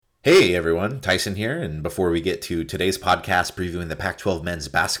Hey everyone, Tyson here, and before we get to today's podcast previewing the Pac-12 men's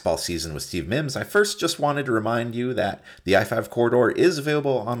basketball season with Steve Mims, I first just wanted to remind you that the I-5 Corridor is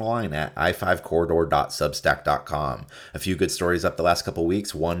available online at i5corridor.substack.com. A few good stories up the last couple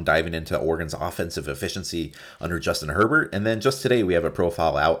weeks, one diving into Oregon's offensive efficiency under Justin Herbert, and then just today we have a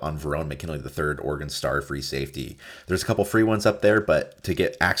profile out on Verone McKinley III, Oregon star free safety. There's a couple free ones up there, but to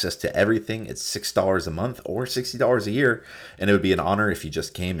get access to everything, it's $6 a month or $60 a year, and it would be an honor if you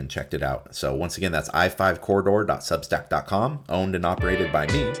just came and checked it out. So once again, that's i5corridor.substack.com, owned and operated by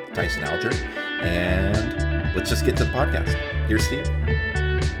me, Tyson Alger. And let's just get to the podcast. Here's Steve.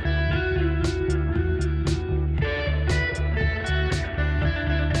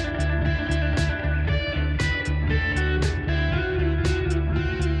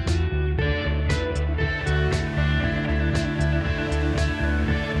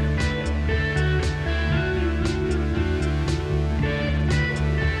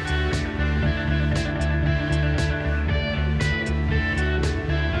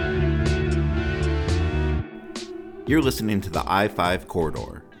 You're listening to the I-5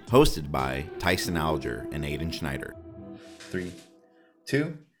 Corridor, hosted by Tyson Alger and Aiden Schneider. 3,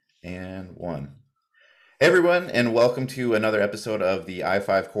 2, and 1. Hey everyone, and welcome to another episode of the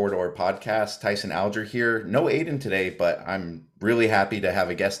I-5 Corridor podcast. Tyson Alger here. No Aiden today, but I'm really happy to have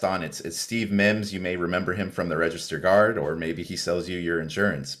a guest on. It's Steve Mims. You may remember him from the Register Guard, or maybe he sells you your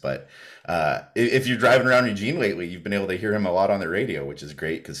insurance. But if you're driving around Eugene lately, you've been able to hear him a lot on the radio, which is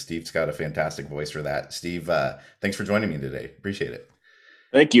great because Steve's got a fantastic voice for that. Steve, thanks for joining me today. Appreciate it.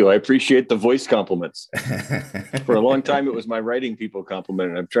 Thank you. I appreciate the voice compliments. For a long time, it was my writing people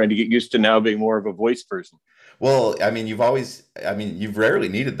complimented. I'm trying to get used to now being more of a voice person. Well, you've rarely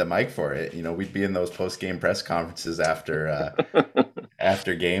needed the mic for it. You know, we'd be in those post-game press conferences after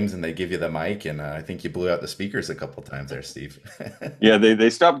after games, and they give you the mic, and I think you blew out the speakers a couple times there, Steve. Yeah, they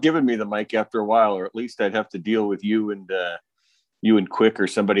stopped giving me the mic after a while, or at least I'd have to deal with you and Quick or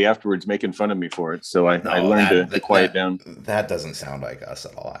somebody afterwards making fun of me for it. So I learned to quiet down. That doesn't sound like us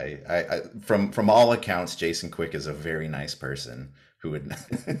at all. I from all accounts, Jason Quick is a very nice person who would.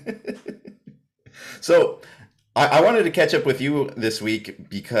 So I wanted to catch up with you this week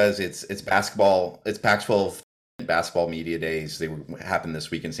because it's basketball. It's Pac-12 basketball media days. They happened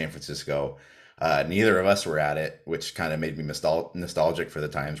this week in San Francisco. Neither of us were at it, which kind of made me nostalgic for the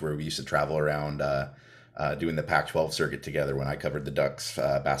times where we used to travel around doing the Pac-12 circuit together when I covered the Ducks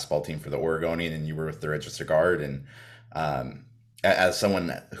basketball team for the Oregonian and you were with the Register Guard. And as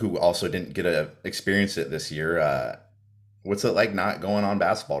someone who also didn't get to experience it this year, what's it like not going on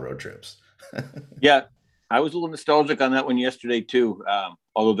basketball road trips? Yeah, I was a little nostalgic on that one yesterday too.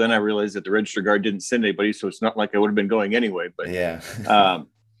 Although then I realized that the Register Guard didn't send anybody, so it's not like I would have been going anyway. But yeah. I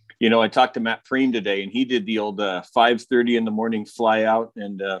talked to Matt Preen today, and he did the old 5:30 in the morning fly out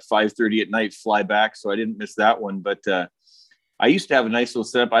and 5:30 at night fly back. So I didn't miss that one. But I used to have a nice little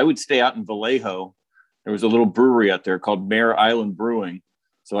setup. I would stay out in Vallejo. There was a little brewery out there called Mare Island Brewing.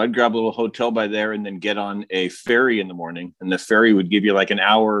 So I'd grab a little hotel by there and then get on a ferry in the morning. And the ferry would give you like an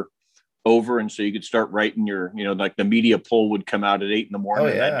hour over. And so you could start writing your, like the media poll would come out at 8 in the morning. Oh,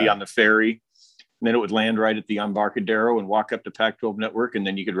 yeah. And I'd be on the ferry. And then it would land right at the Embarcadero and walk up to Pac-12 Network. And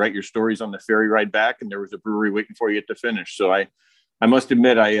then you could write your stories on the ferry ride back. And there was a brewery waiting for you at the finish. So I must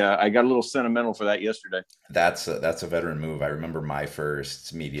admit, I got a little sentimental for that yesterday. That's a veteran move. I remember my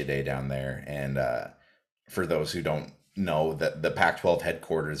first media day down there. And for those who don't know, that the Pac-12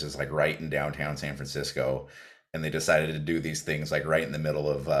 headquarters is like right in downtown San Francisco. And they decided to do these things like right in the middle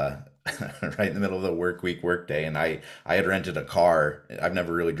of the work day. And I had rented a car. I've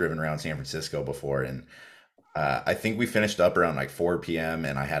never really driven around San Francisco before. And I think we finished up around like 4 p.m.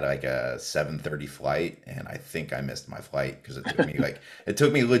 and I had like a 7:30 flight. And I think I missed my flight because it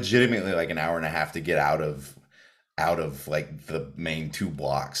took me legitimately like an hour and a half to get out of like the main 2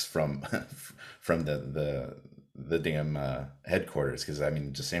 blocks from the damn headquarters. Because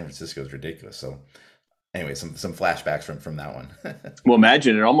just San Francisco is ridiculous. So anyway, some flashbacks from that one. Well,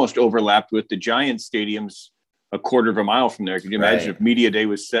 imagine it almost overlapped with the Giants stadiums a quarter of a mile from there. Could you imagine if media day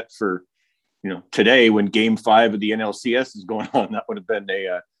was set for, today when Game 5 of the NLCS is going on? That would have been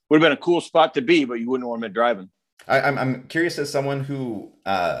a cool spot to be, but you wouldn't want to be driving. I'm curious, as someone who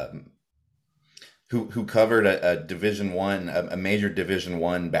covered a Division One, a major Division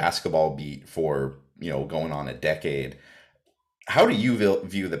One basketball beat for going on a decade. How do you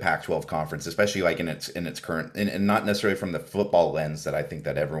view the Pac-12 conference, especially like in its current, and not necessarily from the football lens that I think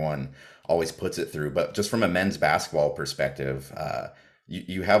that everyone always puts it through, but just from a men's basketball perspective?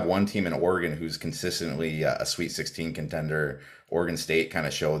 You have one team in Oregon who's consistently a Sweet 16 contender, Oregon State kind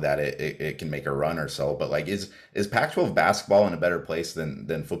of showed that it can make a run or so. But like, is Pac-12 basketball in a better place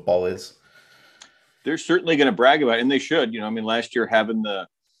than football is? They're certainly going to brag about it, and they should. I mean, last year having what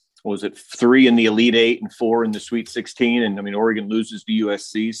was it, 3 in the Elite Eight and 4 in the Sweet 16, and I mean, Oregon loses to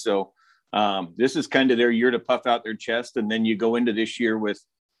USC, so this is kind of their year to puff out their chest, and then you go into this year with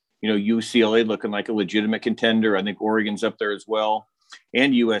UCLA looking like a legitimate contender. I think Oregon's up there as well,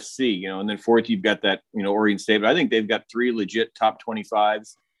 and USC. And then fourth you've got that Oregon State. But I think they've got 3 legit top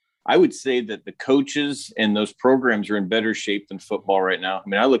 25s. I would say that the coaches and those programs are in better shape than football right now. I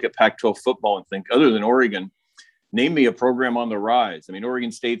mean, I look at Pac-12 football and think, other than Oregon, name me a program on the rise. I mean,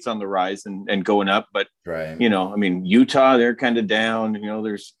 Oregon State's on the rise and going up, but Right. I mean, Utah, they're kind of down.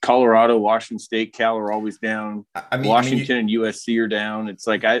 There's Colorado, Washington State, Cal are always down. Washington and USC are down. It's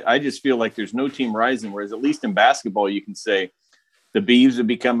like I just feel like there's no team rising. Whereas at least in basketball, you can say the Beavs have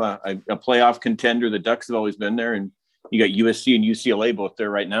become a playoff contender. The Ducks have always been there, and you got USC and UCLA both there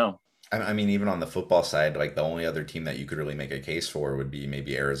right now. I mean, even on the football side, like the only other team that you could really make a case for would be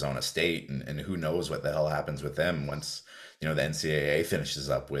maybe Arizona State, and who knows what the hell happens with them once the NCAA finishes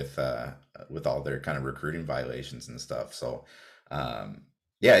up with all their kind of recruiting violations and stuff. So,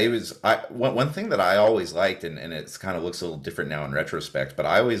 yeah, it was one thing that I always liked, and it's kind of looks a little different now in retrospect, but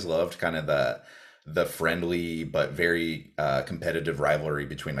I always loved kind of the friendly but very competitive rivalry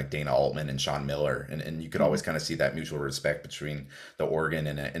between like Dana Altman and Sean Miller, and you could always kind of see that mutual respect between the Oregon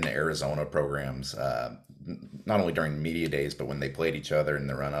and the Arizona programs, not only during media days but when they played each other in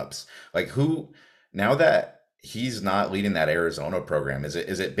the run-ups. Like, who, now that he's not leading that Arizona program, is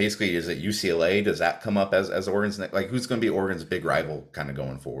it basically, is it UCLA? Does that come up as Oregon's, like, who's going to be Oregon's big rival kind of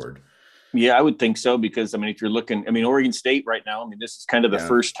going forward? Yeah, I would think so, because I mean, if you're looking, I mean, Oregon State right now, I mean, this is kind of the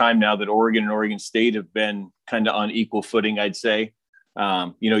first time now that Oregon and Oregon State have been kind of on equal footing, I'd say.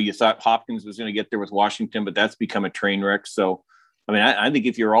 You thought Hopkins was going to get there with Washington, but that's become a train wreck. So, I mean, I think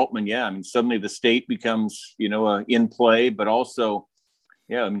if you're Altman, yeah, I mean, suddenly the state becomes, in play, but also,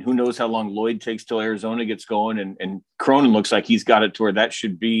 yeah, I mean, who knows how long Lloyd takes till Arizona gets going, and Cronin looks like he's got it to where that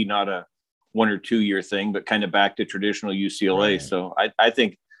should be not a 1 or 2 year thing, but kind of back to traditional UCLA. Right. So I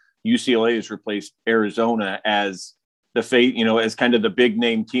think UCLA has replaced Arizona as as kind of the big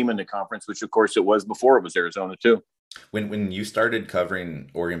name team in the conference, which of course it was before it was Arizona too. When you started covering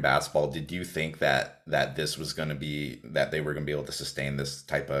Oregon basketball, did you think that this was going to be, that they were going to be able to sustain this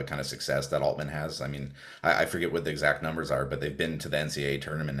type of kind of success that Altman has? I mean, I forget what the exact numbers are, but they've been to the NCAA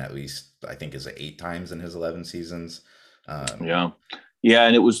tournament at least, I think, is it 8 times in his 11 seasons. Yeah.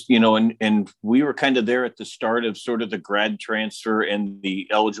 And it was, and we were kind of there at the start of sort of the grad transfer and the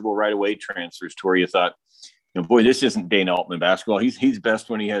eligible right away transfers, to where you thought, boy, this isn't Dana Altman basketball. He's best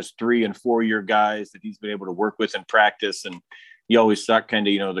when he has 3 and 4 year guys that he's been able to work with in practice. And you always thought kind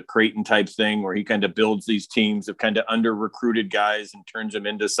of, the Creighton type thing where he kind of builds these teams of kind of under recruited guys and turns them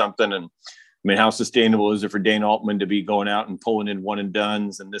into something. And I mean, how sustainable is it for Dana Altman to be going out and pulling in one and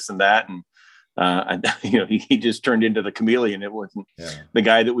dones and this and that? And he just turned into the chameleon. It wasn't the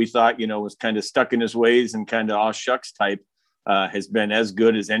guy that we thought, was kind of stuck in his ways and kind of aw shucks type. Has been as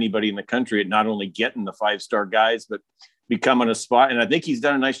good as anybody in the country at not only getting the 5-star guys, but becoming a spot. And I think he's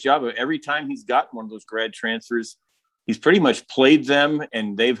done a nice job of every time he's gotten one of those grad transfers, he's pretty much played them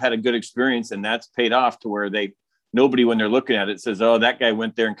and they've had a good experience, and that's paid off to where nobody, when they're looking at it, says, oh, that guy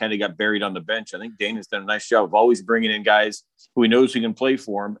went there and kind of got buried on the bench. I think Dana's done a nice job of always bringing in guys who he knows who can play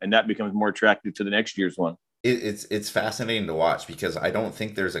for him, and that becomes more attractive to the next year's one. It's fascinating to watch, because I don't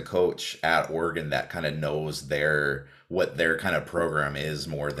think there's a coach at Oregon that kind of knows what their kind of program is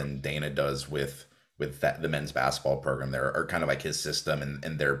more than Dana does with the men's basketball program there, or kind of like his system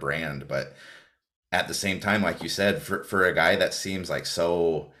and their brand. But at the same time, like you said, for a guy that seems like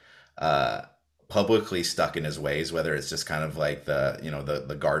so publicly stuck in his ways, whether it's just kind of like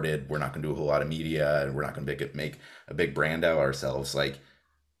the guarded, we're not going to do a whole lot of media and we're not going to make a big brand out of ourselves, like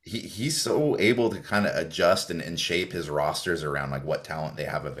he's so able to kind of adjust and shape his rosters around like what talent they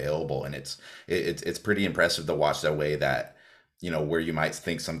have available. And it's pretty impressive to watch that way, that where you might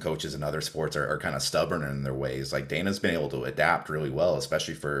think some coaches in other sports are kind of stubborn in their ways, like Dana's been able to adapt really well,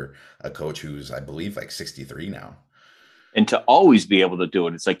 especially for a coach who's, I believe, like 63 now. And to always be able to do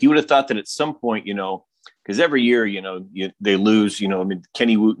it, it's like you would have thought that at some point, because every year, they lose, I mean,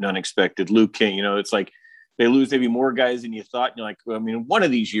 Kenny Wooten unexpected, Luke King, it's like they lose maybe more guys than you thought. And you're like, well, I mean, one of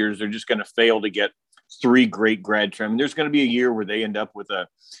these years, they're just going to fail to get 3 great grad transfers. I mean, there's going to be a year where they end up with a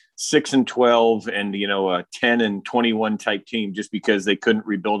 6-12 and, a 10-21 type team, just because they couldn't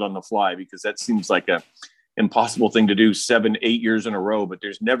rebuild on the fly, because that seems like a impossible thing to do 7-8 years in a row. But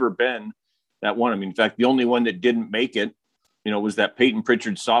there's never been that one. I mean, in fact, the only one that didn't make it, was that Peyton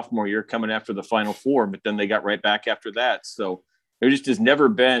Pritchard sophomore year coming after the Final Four, but then they got right back after that. So There just has never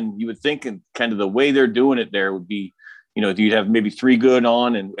been, you would think in kind of the way they're doing it there would be, you'd have maybe 3 good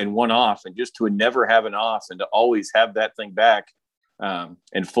on and 1 off, and just to never have an off and to always have that thing back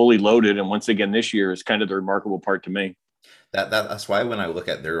and fully loaded. And once again, this year is kind of the remarkable part to me. That's why when I look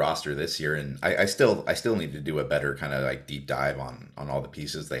at their roster this year, and I still need to do a better kind of like deep dive on all the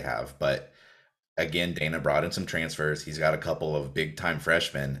pieces they have, but again, Dana brought in some transfers. He's got a couple of big time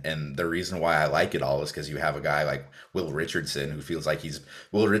freshmen. And the reason why I like it all is because you have a guy like Will Richardson feels like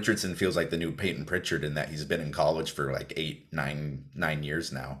the new Peyton Pritchard in that he's been in college for like 9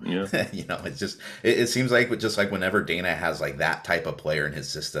 years now. Yeah. It's just, it seems like just like whenever Dana has like that type of player in his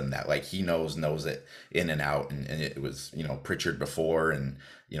system that like he knows it in and out. And it was, Pritchard before, and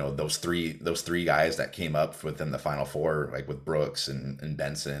those three guys that came up within the Final Four, like with Brooks and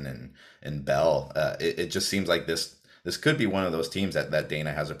Benson and Bell. It just seems like this could be one of those teams that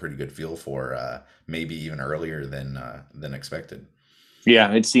Dana has a pretty good feel for, maybe even earlier than expected.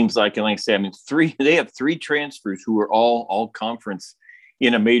 Yeah, it seems like, and like I say, I mean, they have 3 transfers who are all conference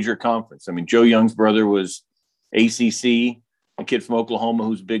in a major conference. I mean, Joe Young's brother was ACC, a kid from Oklahoma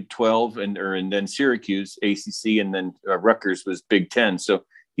who's Big 12, and then Syracuse ACC, and then Rutgers was Big 10. So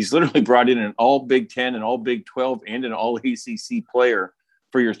he's literally brought in an all Big 10, an all Big 12, and an all ACC player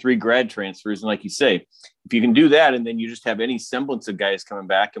for your 3 grad transfers. And like you say, if you can do that, and then you just have any semblance of guys coming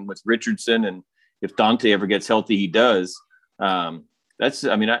back, and with Richardson, and if Dante ever gets healthy, he does.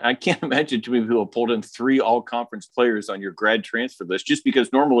 I can't imagine too many people have pulled in 3 all-conference players on your grad transfer list, just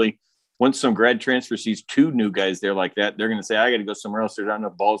because normally once some grad transfer sees 2 new guys there like that, they're going to say, I got to go somewhere else. There's not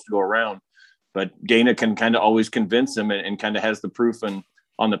enough balls to go around. But Dana can kind of always convince them, and kind of has the proof on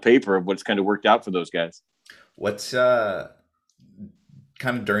the paper of what's kind of worked out for those guys. What's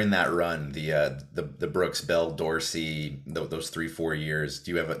kind of during that run, the Brooks, Bell, Dorsey, those 3-4 years,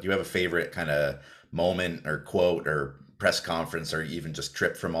 do you have a favorite kind of moment or quote or press conference or even just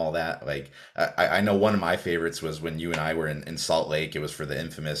trip from all that? Like I know one of my favorites was when you and I were in Salt Lake. It was for the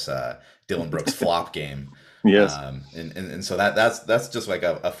infamous Dylan Brooks flop game. Yes. And so that's just like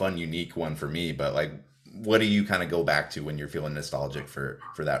a fun, unique one for me. But like, what do you kind of go back to when you're feeling nostalgic for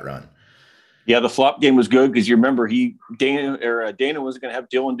that run? Yeah, the flop game was good because you remember Dana wasn't going to have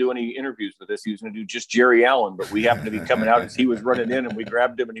Dylan do any interviews with us. He was going to do just Jerry Allen, but we happened to be coming out as he was running in, and we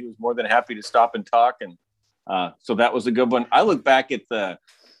grabbed him, and he was more than happy to stop and talk. And so that was a good one. I look back at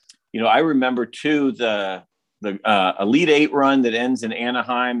I remember too the Elite 8 run that ends in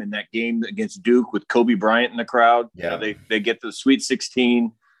Anaheim, and that game against Duke with Kobe Bryant in the crowd. Yeah, they get to the Sweet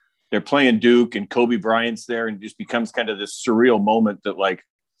 16. They're playing Duke, and Kobe Bryant's there, and it just becomes kind of this surreal moment that, like,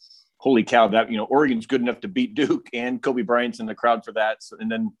 holy cow, that, Oregon's good enough to beat Duke, and Kobe Bryant's in the crowd for that. So, and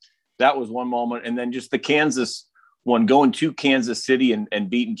then that was one moment. And then just the Kansas one, going to Kansas City and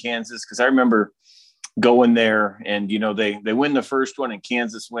beating Kansas. Cause I remember going there, and, they win the first one and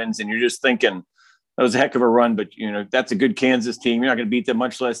Kansas wins. And you're just thinking that was a heck of a run, but that's a good Kansas team. You're not going to beat them,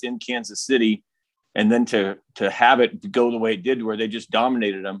 much less in Kansas City. And then to have it go the way it did, where they just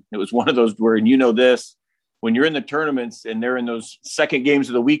dominated them. It was one of those where, this, when you're in the tournaments and they're in those second games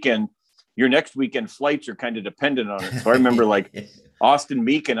of the weekend, your next weekend flights are kind of dependent on it. So I remember like Austin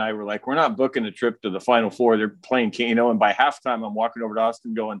Meek and I were like, we're not booking a trip to the Final Four. They're playing, and by halftime I'm walking over to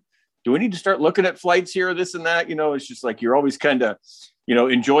Austin going, do we need to start looking at flights here, this and that? It's just like, you're always kind of,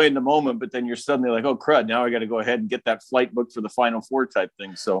 enjoying the moment, but then you're suddenly like, oh crud, now I got to go ahead and get that flight booked for the Final Four type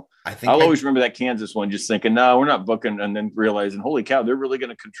thing. So I'll always remember that Kansas one, just thinking, no, we're not booking. And then realizing, holy cow, they're really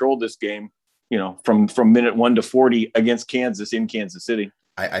going to control this game, from minute 1 to 40 against Kansas in Kansas City.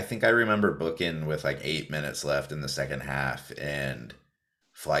 I think I remember booking with like 8 minutes left in the second half, and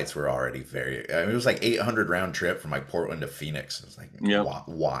flights were already it was like 800 round trip from like Portland to Phoenix. I was like,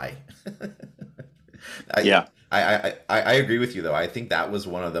 why? I agree with you though. I think that was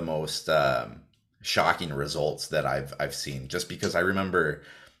one of the most shocking results that I've seen, just because I remember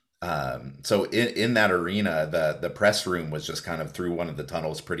so in that arena, the press room was just kind of through one of the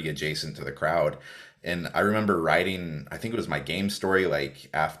tunnels pretty adjacent to the crowd. And I remember writing, I think it was my game story, like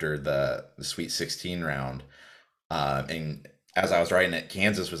after the Sweet 16 round. And as I was writing it,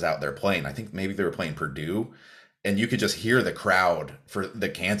 Kansas was out there playing. I think maybe they were playing Purdue. And you could just hear the crowd, for the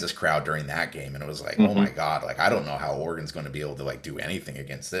Kansas crowd during that game. And it was like, oh my God, like, I don't know how Oregon's going to be able to like do anything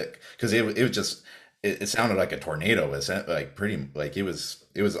against it. Cause it was just, it sounded like a tornado. It was like it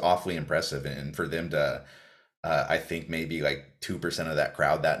was awfully impressive. And for them to, I think maybe like 2% of that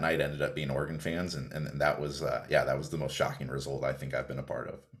crowd that night ended up being Oregon fans. And that was, that was the most shocking result I think I've been a part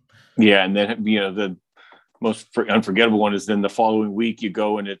of. Yeah. And then, the most unforgettable one is then the following week you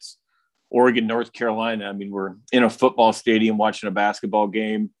go and it's Oregon, North Carolina. I mean, we're in a football stadium watching a basketball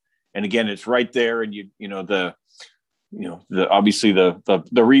game. And again, it's right there. And obviously the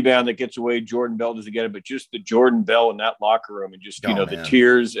rebound that gets away, Jordan Bell doesn't get it, but just the Jordan Bell in that locker room and just, Oh the man.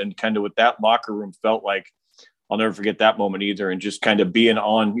 tears and kind of what that locker room felt like. I'll never forget that moment either. And just kind of being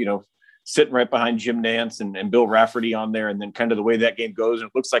on, sitting right behind Jim Nance and Bill Rafferty on there. And then kind of the way that game goes. And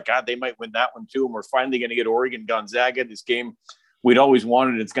it looks like, God, they might win that one too. And we're finally going to get Oregon Gonzaga, this game we'd always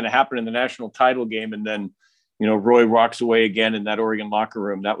wanted. It's going to happen in the national title game. And then, Roy walks away again in that Oregon locker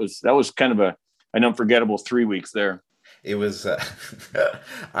room. That was kind of an unforgettable 3 weeks there. It was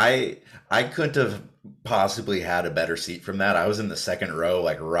I couldn't have possibly had a better seat from that. I was in the second row,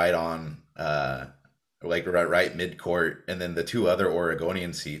 like right on like right mid court, and then the two other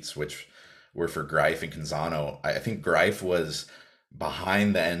Oregonian seats, which were for Greif and Canzano. I think Greif was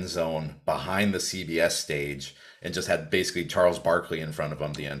behind the end zone, behind the CBS stage, and just had basically Charles Barkley in front of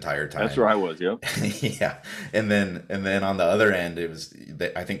him the entire That's time. where I was. Yep. Yeah, and then on the other end,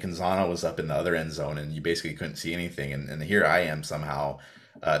 I think Canzano was up in the other end zone, and you basically couldn't see anything. And here I am somehow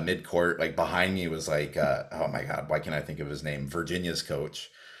mid court, like behind me was like oh my God, why can't I think of his name? Virginia's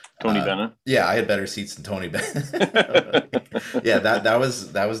coach. Tony Bennett. Yeah, I had better seats than Tony Bennett. Yeah, that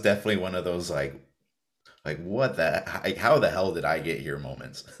was definitely one of those like what the like how the hell did I get here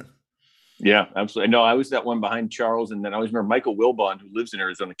moments. Yeah, absolutely. No, I was that one behind Charles, and then I always remember Michael Wilbon, who lives in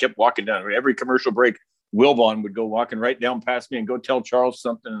Arizona, kept walking down. Every commercial break, Wilbon would go walking right down past me and go tell Charles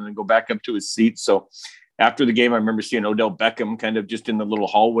something, and then go back up to his seat. So after the game, I remember seeing Odell Beckham kind of just in the little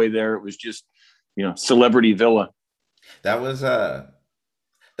hallway there. It was just, celebrity villa. That was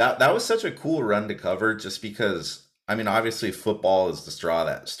that was such a cool run to cover, just because I mean obviously football is the straw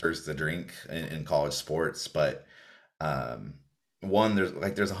that stirs the drink in college sports, but um one there's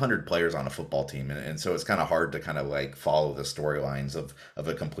 100 players on a football team, and so it's kind of hard to kind of like follow the storylines of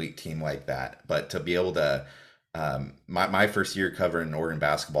a complete team like that. But to be able to my first year covering Oregon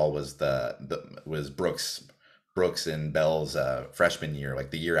basketball was was Brooks and Bell's freshman year, like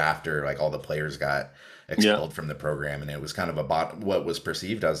the year after like all the players got Yeah. expelled from the program, and it was kind of what was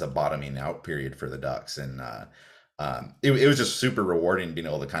perceived as a bottoming out period for the Ducks. And it was just super rewarding being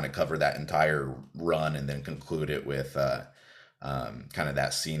able to kind of cover that entire run and then conclude it with kind of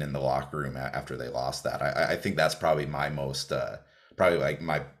that scene in the locker room after they lost that. I think that's probably probably like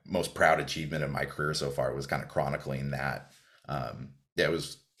my most proud achievement of my career so far, was kind of chronicling that. Yeah, it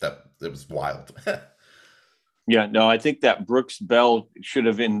was wild. Yeah, no, I think that Brooks Bell should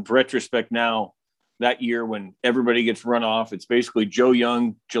have, in retrospect now, that year when everybody gets run off, it's basically Joe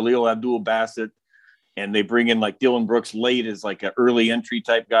Young, Jaleel Abdul Bassett, and they bring in like Dylan Brooks late as like an early entry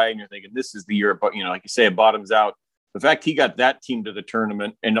type guy, and you're thinking this is the year, but like you say, it bottoms out. The fact he got that team to the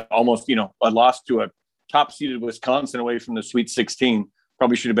tournament and almost a loss to a top seeded Wisconsin away from the Sweet 16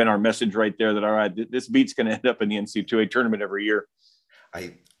 probably should have been our message right there. That all right, this beat's going to end up in the NCAA tournament every year.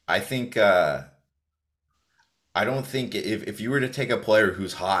 I think I don't think if you were to take a player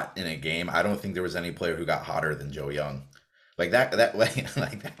who's hot in a game, I don't think there was any player who got hotter than Joe Young. Like that like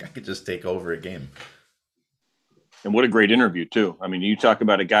that guy could just take over a game. And what a great interview too. I mean, you talk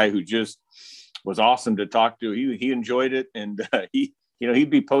about a guy who just was awesome to talk to. He enjoyed it, and he'd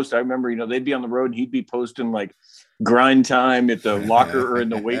be posting. I remember, they'd be on the road, and he'd be posting like grind time at the locker or in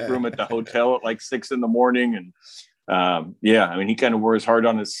the weight room at the hotel at like 6 a.m. And yeah, I mean, he kind of wore his heart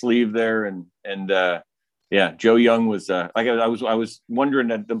on his sleeve there, and yeah, Joe Young was like I was wondering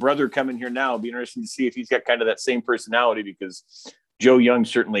that the brother coming here now, it'd be interesting to see if he's got kind of that same personality, because Joe Young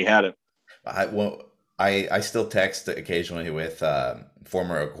certainly had it. I still text occasionally with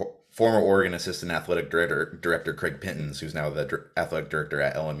former Oregon assistant athletic director Craig Pittons, who's now the athletic director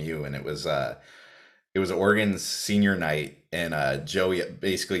at LMU, and it was Oregon's senior night, and Joey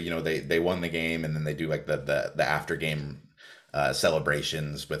basically, they won the game, and then they do like the after game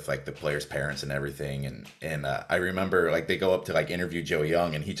celebrations with like the players' parents and everything, and I remember like they go up to like interview Joe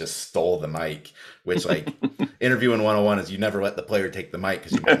Young, and he just stole the mic, which like interviewing 101 is you never let the player take the mic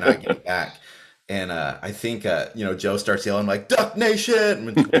because you might not get it back. And I think Joe starts yelling like "Duck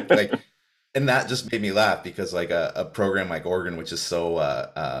Nation," like, and that just made me laugh, because like a program like Oregon, which is so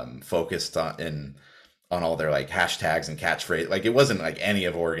focused on all their like hashtags and catchphrase, like it wasn't like any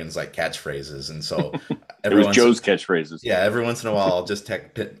of Oregon's like catchphrases, and so it was Joe's catchphrases. Yeah, every once in a while I'll text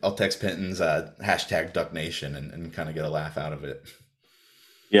Pittons hashtag Duck Nation and kind of get a laugh out of it.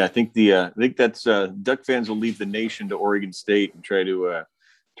 Yeah, I think that's Duck fans will leave the nation to Oregon State and try to.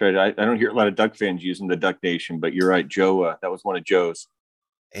 I don't hear a lot of Duck fans using the Duck Nation, but you're right, Joe. That was one of Joe's.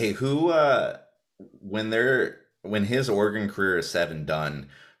 Hey, who when his Oregon career is said and done,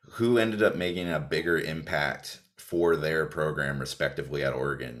 who ended up making a bigger impact for their program respectively at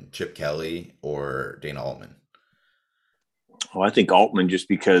Oregon, Chip Kelly or Dana Altman? Oh, I think Altman, just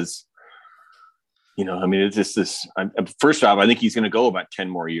because I mean, it's just this. First off, I think he's going to go about 10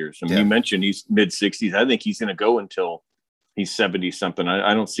 more years. I mean, you mentioned he's mid-60s. I think he's going to go until he's 70 something.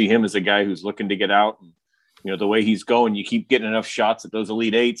 I don't see him as a guy who's looking to get out. And, the way he's going, you keep getting enough shots at those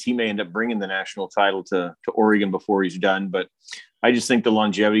Elite Eights, he may end up bringing the national title to Oregon before he's done. But I just think the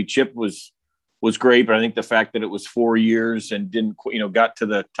longevity. Chip was great, but I think the fact that it was 4 years and didn't, got to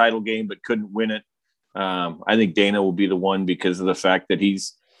the title game but couldn't win it. I think Dana will be the one because of the fact that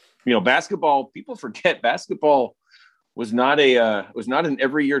he's, basketball. People forget basketball was not an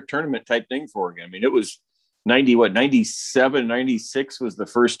every year tournament type thing for Oregon. I mean, it was 97, 96 was the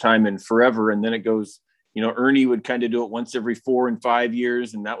first time in forever, and then it goes. Ernie would kind of do it once every 4 and 5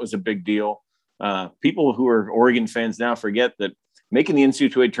 years, and that was a big deal. People who are Oregon fans now forget that making the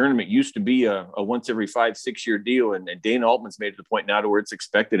NCAA tournament used to be a once every 5-6 year deal, and Dana Altman's made it to the point now to where it's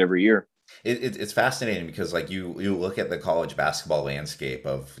expected every year. It's fascinating because like you look at the college basketball landscape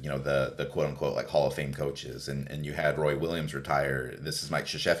of the quote unquote like Hall of Fame coaches, and you had Roy Williams retire. This is Mike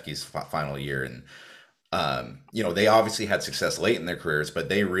Krzyzewski's final year, and they obviously had success late in their careers, but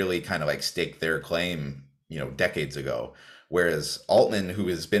they really kind of like staked their claim decades ago. Whereas Altman, who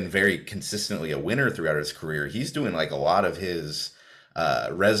has been very consistently a winner throughout his career, he's doing like a lot of his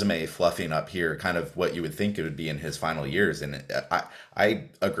resume fluffing up here, kind of what you would think it would be in his final years. And I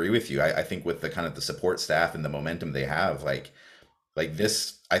agree with you. I think with the kind of the support staff and the momentum they have, like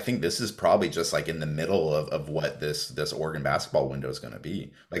this, I think this is probably just like in the middle of what this Oregon basketball window is going to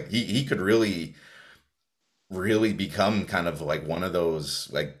be. Like he could really become kind of like one of those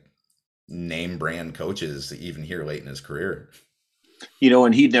like name brand coaches even here late in his career.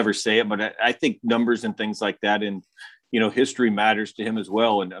 And he'd never say it, but I think numbers and things like that and history matters to him as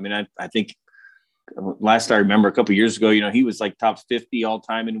well. And I mean, I think last I remember a couple of years ago, he was like top 50 all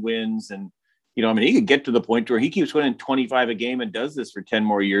time in wins. And, I mean, he could get to the point where he keeps winning 25 a game and does this for 10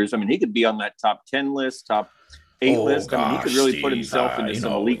 more years. I mean, he could be on that top 10 list, top 8 list. Gosh, I mean, he could really Steve, put himself into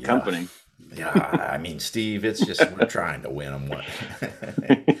some elite company. Yeah, I mean, Steve, it's just we're trying to win them.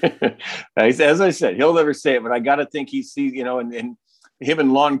 As I said, he'll never say it, but I got to think he sees, and him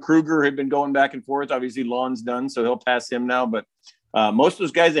and Lon Kruger had been going back and forth. Obviously, Lon's done, so he'll pass him now. But most of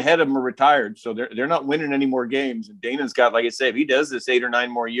those guys ahead of him are retired, so they're not winning any more games. And Dana's got, like I said, if he does this 8 or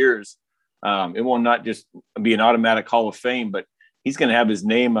 9 more years, it will not just be an automatic Hall of Fame, but he's going to have his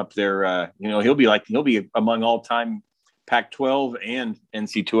name up there. He'll be among all-time Pac-12 and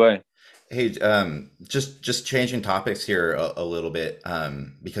NC2A. Hey, just changing topics here a little bit,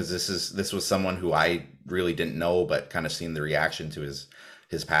 because this was someone who I really didn't know, but kind of seeing the reaction to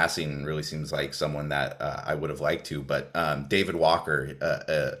his passing really seems like someone that I would have liked to. But David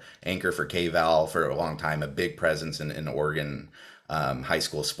Walker, anchor for KVAL for a long time, a big presence in Oregon high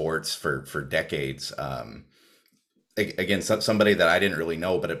school sports for decades. Again, somebody that I didn't really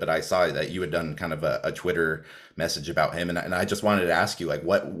know, but I saw that you had done kind of a Twitter message about him, and I just wanted to ask you, like,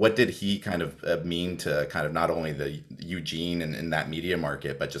 what did he kind of mean to kind of not only the Eugene and that media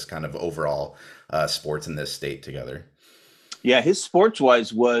market, but just kind of overall sports in this state together? Yeah, his sports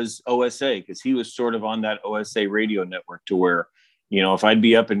wise was OSA, because he was sort of on that OSA radio network to where, if I'd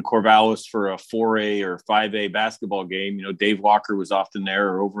be up in Corvallis for a 4A or 5A basketball game, Dave Walker was often there,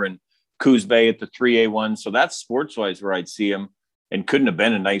 or over in Coos Bay at the 3A one. So that's sports wise where I'd see him, and couldn't have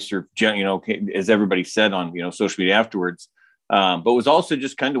been a nicer, as everybody said on, social media afterwards. But was also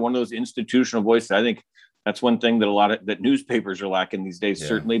just kind of one of those institutional voices. I think that's one thing that that newspapers are lacking these days,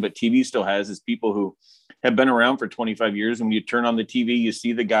 certainly, but TV still has, is people who have been around for 25 years. And when you turn on the TV, you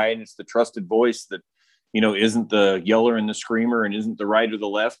see the guy, and it's the trusted voice that, isn't the yeller and the screamer, and isn't the right or the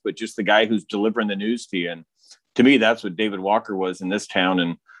left, but just the guy who's delivering the news to you. And to me, that's what David Walker was in this town.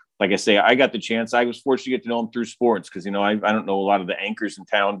 And like I say, I got the chance. I was fortunate to get to know him through sports, because, I don't know a lot of the anchors in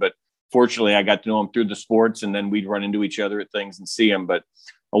town, but fortunately I got to know him through the sports, and then we'd run into each other at things and see him. But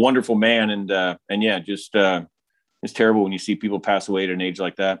a wonderful man. And yeah, just it's terrible when you see people pass away at an age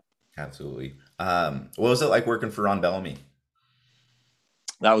like that. Absolutely. What was it like working for Ron Bellamy?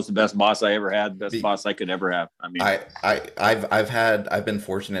 That was the best boss I ever had. Best boss I could ever have. I mean, I've been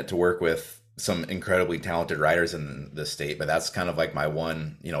fortunate to work with some incredibly talented writers in the state, but that's kind of like my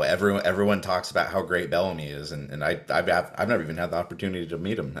one. Everyone talks about how great Bellamy is, and I've never even had the opportunity to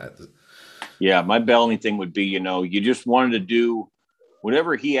meet him. Yeah, my Bellamy thing would be, you just wanted to do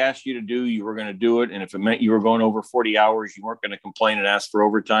whatever he asked you to do, you were going to do it. And if it meant you were going over 40 hours, you weren't going to complain and ask for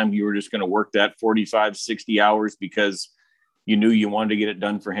overtime. You were just going to work that 45, 60 hours because you knew you wanted to get it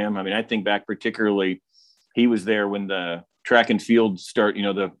done for him. I mean, I think back particularly, he was there when the track and field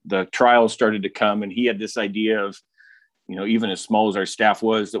the trials started to come, and he had this idea of, even as small as our staff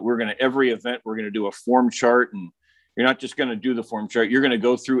was, that every event, we're going to do a form chart, and You're not just going to do the form chart. You're going to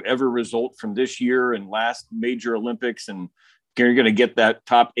go through every result from this year and last major Olympics, and you're going to get that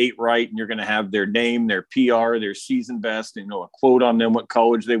top 8 right, and you're going to have their name, their PR, their season best, you know, a quote on them, what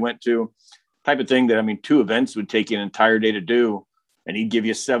college they went to, type of thing that, I mean, 2 events would take you an entire day to do, and he'd give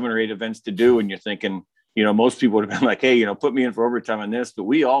you 7 or 8 events to do, and you're thinking, you know, most people would have been like, hey, you know, put me in for overtime on this, but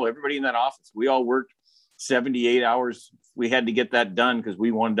everybody in that office, we all worked 78 hours. We had to get that done because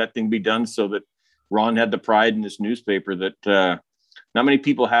we wanted that thing to be done so that Ron had the pride in this newspaper that not many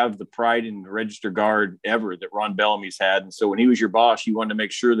people have the pride in the Register Guard ever that Ron Bellamy's had. And so when he was your boss, you wanted to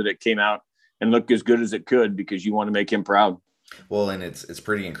make sure that it came out and looked as good as it could because you want to make him proud. Well, and it's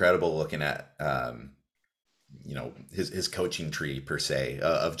pretty incredible looking at you know, his coaching tree per se,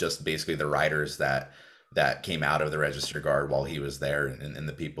 of just basically the writers that came out of the Register Guard while he was there, and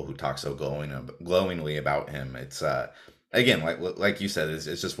the people who talk so glowingly about him. It's again, like you said, it's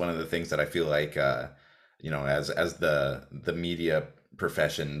just one of the things that I feel like you know, as the media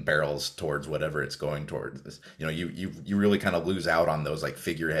profession barrels towards whatever it's going towards, you know, you really kind of lose out on those like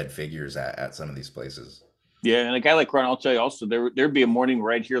figurehead figures at some of these places. Yeah, and a guy like Ron, I'll tell you also, there'd be a morning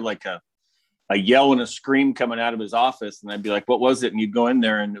where I'd hear like a yell and a scream coming out of his office, and I'd be like, what was it? And you'd go in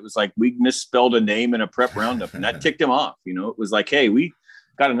there, and it was like, we misspelled a name in a prep roundup, and that ticked him off. You know, it was like, hey, we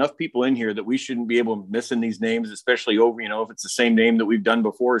got enough people in here that we shouldn't be able to miss in these names, especially over, you know, if it's the same name that we've done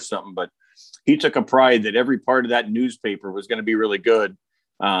before or something. But he took a pride that every part of that newspaper was going to be really good.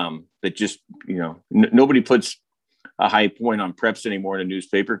 That just, you know, nobody puts a high point on preps anymore in a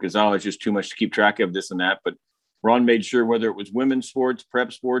newspaper because, oh, it's just too much to keep track of, this and that. But Ron made sure, whether it was women's sports,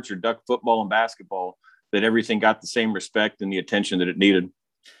 prep sports, or duck football and basketball, that everything got the same respect and the attention that it needed.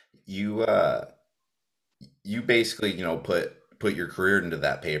 You you basically, you know, put your career into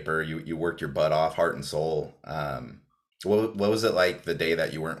that paper. You worked your butt off, heart and soul. What was it like the day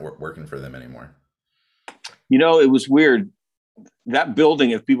that you weren't working for them anymore? You know, it was weird. That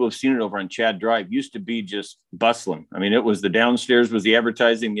building, if people have seen it over on Chad Drive, used to be just bustling. I mean, it was the downstairs was the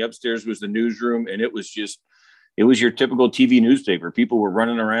advertising, the upstairs was the newsroom, and it was your typical TV newspaper. People were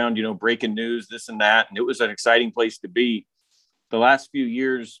running around, you know, breaking news, this and that. And it was an exciting place to be. The last few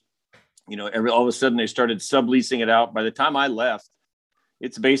years, you know, all of a sudden they started subleasing it out. By the time I left,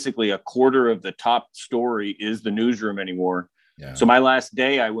 it's basically a quarter of the top story is the newsroom anymore. Yeah. So my last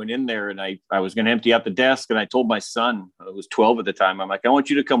day, I went in there and I was going to empty out the desk. And I told my son, I was 12 at the time, I'm like, I want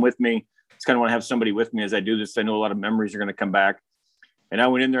you to come with me. Just kind of want to have somebody with me as I do this. I know a lot of memories are going to come back. And I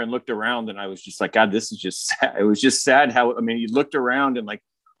went in there and looked around, and I was just like, God, this is just sad. It was just sad how, I mean, you looked around and like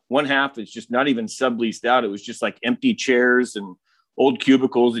one half is just not even subleased out. It was just like empty chairs and old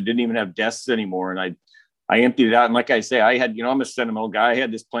cubicles that didn't even have desks anymore. And I emptied it out. And like I say, I had, you know, I'm a sentimental guy. I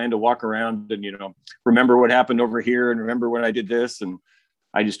had this plan to walk around and, you know, remember what happened over here and remember when I did this. And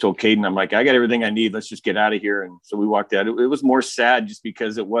I just told Caden, I'm like, I got everything I need. Let's just get out of here. And so we walked out. It was more sad just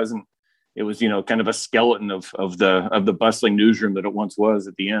because it was, you know, kind of a skeleton of the bustling newsroom that it once was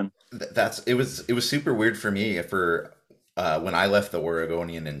at the end. It was super weird for me for when I left the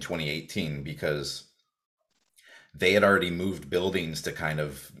Oregonian in 2018, because they had already moved buildings to kind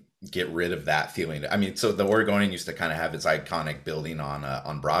of get rid of that feeling. I mean, so the Oregonian used to kind of have its iconic building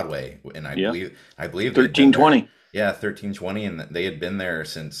on Broadway, and I believe 1320. Yeah, 1320, and they had been there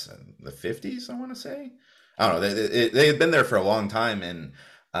since the 50s, I want to say. I don't know. They had been there for a long time, and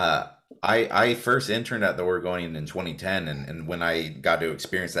I first interned at the Oregonian in 2010, and when I got to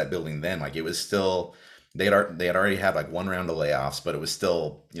experience that building then, like it was still they had already had like one round of layoffs, but it was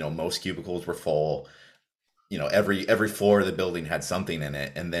still, you know, most cubicles were full. You know, every floor of the building had something in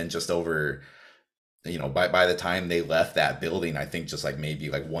it, and then just over, you know, by the time they left that building, I think just like maybe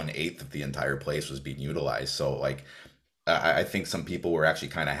like 1/8 of the entire place was being utilized. So like I think some people were actually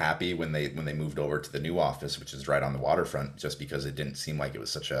kind of happy when they moved over to the new office, which is right on the waterfront, just because it didn't seem like it was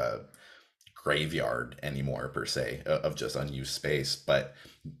such a graveyard anymore per se of just unused space. But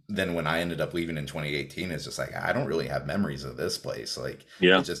then when I ended up leaving in 2018, it's just like I don't really have memories of this place. Like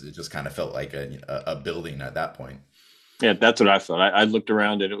Yeah. it just kind of felt like a building at that point. Yeah, that's what I felt. I looked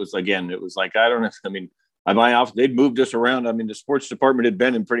around and it was like I don't know. I mean, at my office, they'd moved us around. I mean, the sports department had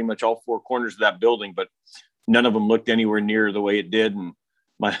been in pretty much all 4 corners of that building, but none of them looked anywhere near the way it did. And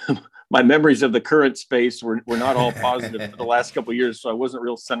my my memories of the current space were not all positive for the last couple of years. So I wasn't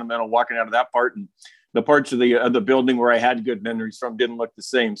real sentimental walking out of that part. And the parts of the building where I had good memories from didn't look the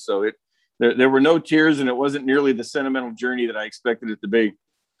same. So there were no tears, and it wasn't nearly the sentimental journey that I expected it to be.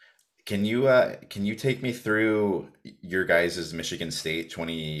 Can you take me through your guys' Michigan State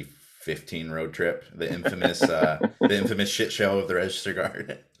 2015 road trip, the infamous shit show of the Register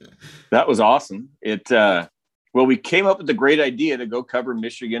Guard? That was awesome. Well, we came up with the great idea to go cover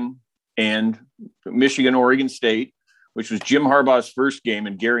Michigan and Oregon State. which was Jim Harbaugh's first game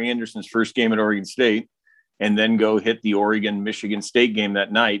and Gary Anderson's first game at Oregon State, and then go hit the Oregon-Michigan State game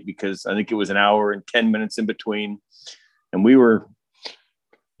that night, because I think it was an hour and 10 minutes in between. And we were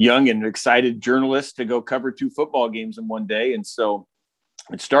young and excited journalists to go cover 2 football games in one day. And so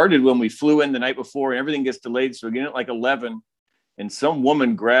it started when we flew in the night before, and everything gets delayed. So we get in at like 11, and some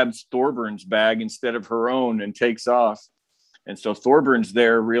woman grabs Thorburns' bag instead of her own and takes off. And so Thorburns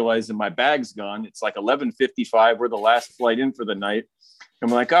there, realizing my bag's gone. It's like 11:55. We're the last flight in for the night. And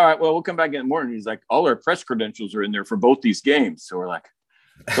we're like, all right, well, we'll come back in the morning. He's like, all our press credentials are in there for both these games. So we're like,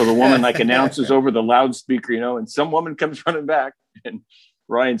 so the woman like announces over the loudspeaker, and some woman comes running back, and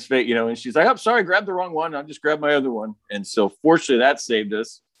Ryan's face, and she's like, I'm sorry, I grabbed the wrong one. I'll just grab my other one. And so fortunately that saved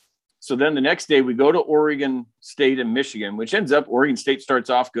us. So then the next day we go to Oregon State and Michigan, which ends up Oregon State starts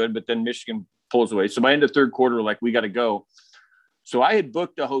off good, but then Michigan pulls away. So by end of third quarter, we're like, we got to go. So I had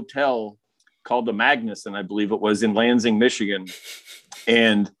booked a hotel called the Magnuson, I believe it was, in Lansing, Michigan.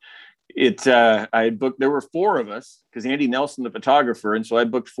 And I had booked, there were 4 of us because Andy Nelson, the photographer. And so I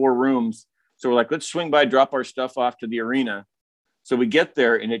booked 4 rooms. So we're like, let's swing by, drop our stuff off to the arena. So we get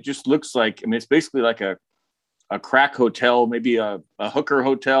there, and it just looks like, it's basically like a crack hotel, maybe a hooker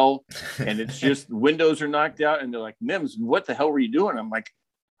hotel. And it's just windows are knocked out. And they're like, Mims, what the hell were you doing? I'm like,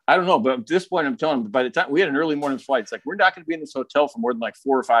 I don't know. But at this point, I'm telling them, by the time we had an early morning flight, it's like, we're not going to be in this hotel for more than like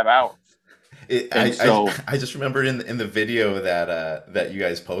 4 or 5 hours. I just remembered in the video that you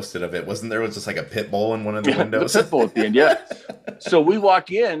guys posted of it, wasn't there was just like a pit bull in one of the windows? The pit bull at the end, yeah. So we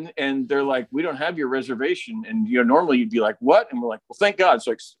walk in, and they're like, we don't have your reservation. And normally you'd be like, what? And we're like, well, thank God.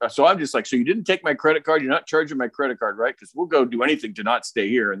 So I'm just like, so you didn't take my credit card? You're not charging my credit card, right? Because we'll go do anything to not stay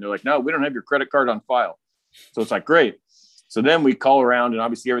here. And they're like, no, we don't have your credit card on file. So it's like, great. So then we call around, and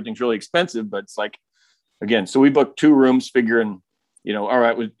obviously everything's really expensive, but it's like, again, so we booked 2 rooms figuring, all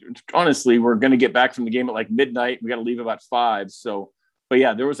right, honestly, we're going to get back from the game at like midnight. We got to leave about 5. So, but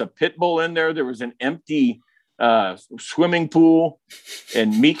yeah, there was a pit bull in there. There was an empty swimming pool,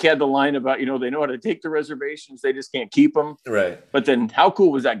 and Meek had the line about, they know how to take the reservations. They just can't keep them. Right. But then how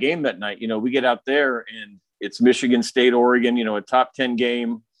cool was that game that night? We get out there, and it's Michigan State, Oregon, a top 10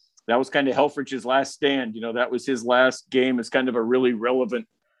 game. That was kind of Helfrich's last stand. That was his last game. It's kind of a really relevant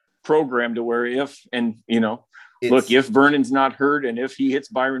program to where if Vernon's not hurt, and if he hits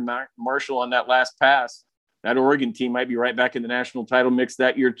Byron Marshall on that last pass, that Oregon team might be right back in the national title mix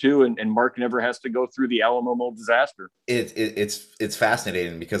that year too. And Mark never has to go through the Alamo disaster. It's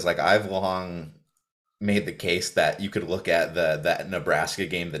fascinating because like I've long made the case that you could look at that Nebraska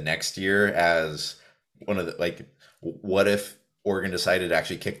game the next year as one of the, like, what if Oregon decided to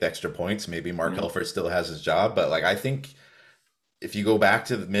actually kick the extra points? Maybe Mark Helfrich still has his job, but like I think if you go back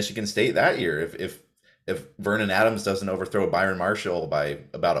to Michigan State that year, if Vernon Adams doesn't overthrow Byron Marshall by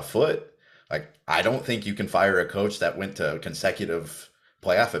about a foot, like I don't think you can fire a coach that went to consecutive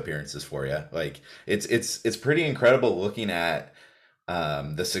playoff appearances for you. Like it's pretty incredible looking at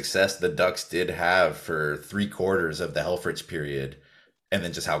the success the Ducks did have for 3/4 of the Helfrich period, and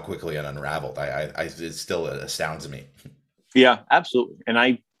then just how quickly it unraveled. It still astounds me. Yeah, absolutely. And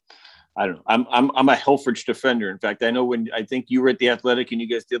I don't know. I'm a Helfrich defender. In fact, I know when I think you were at the Athletic and you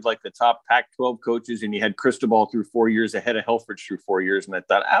guys did like the top Pac-12 coaches, and you had Cristobal through 4 years ahead of Helfrich through 4 years. And I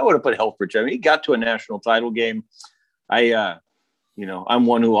thought I would have put Helfrich. I mean, he got to a national title game. I'm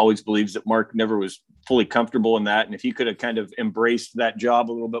one who always believes that Mark never was fully comfortable in that. And if he could have kind of embraced that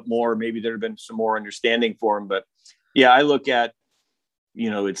job a little bit more, maybe there'd have been some more understanding for him. But yeah, I look at,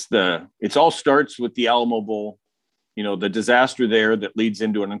 it's all starts with the Alamo Bowl. The disaster there that leads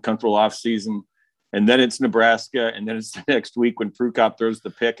into an uncomfortable offseason. And then it's Nebraska. And then it's the next week when Prukop throws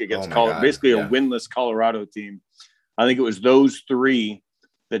the pick against a winless Colorado team. I think it was those 3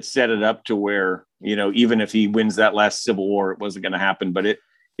 that set it up to where, even if he wins that last Civil War, it wasn't going to happen. But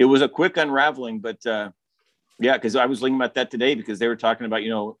it was a quick unraveling. But because I was thinking about that today because they were talking about,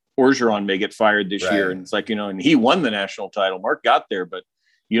 Orgeron may get fired this year. And it's like, and he won the national title. Mark got there, but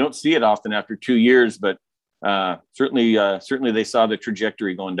you don't see it often after 2 years. But certainly they saw the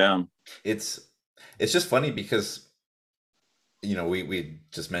trajectory going down. It's just funny because, we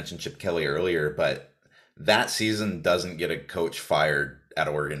just mentioned Chip Kelly earlier, but that season doesn't get a coach fired at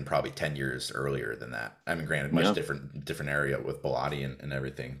Oregon probably 10 years earlier than that. I mean, granted, much different area with Bellotti and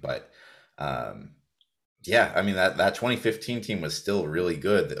everything, but I mean that 2015 team was still really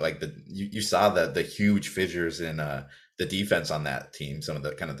good. Like you saw the huge fissures in the defense on that team, some of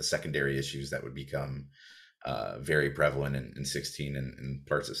the kind of the secondary issues that would become very prevalent in 16 and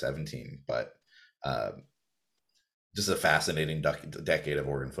parts of 17, but just a fascinating decade of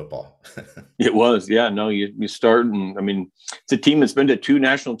Oregon football. It was, yeah. No, you start, and I mean, it's a team that's been to 2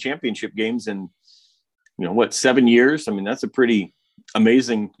 national championship games, and what, 7 years? I mean, that's a pretty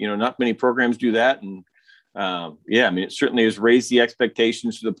amazing, not many programs do that. And yeah, I mean, it certainly has raised the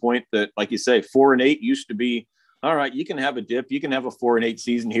expectations to the point that, like you say, 4-8 used to be, all right, you can have a dip, you can have a 4-8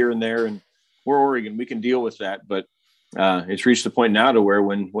 season here and there, and we're Oregon, we can deal with that. But it's reached the point now to where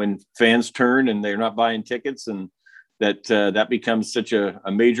when fans turn and they're not buying tickets, and that becomes such a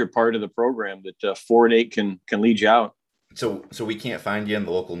major part of the program that 4-8 can lead you out. So we can't find you in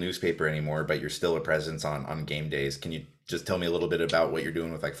the local newspaper anymore, but you're still a presence on game days. Can you just tell me a little bit about what you're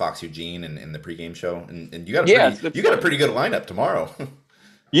doing with like Fox Eugene and the pregame show? And you got a pretty good lineup tomorrow.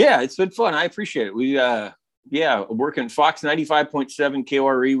 Yeah, it's been fun. I appreciate it. We working Fox 95.7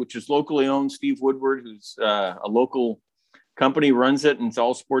 KORE, which is locally owned. Steve Woodward, who's a local company, runs it, and it's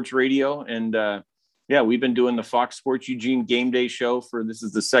all sports radio. And we've been doing the Fox Sports Eugene Game Day show this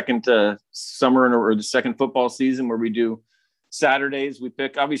is the second summer or the second football season where we do Saturdays. We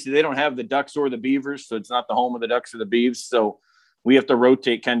pick, obviously they don't have the Ducks or the Beavers, so it's not the home of the Ducks or the Beavs. So we have to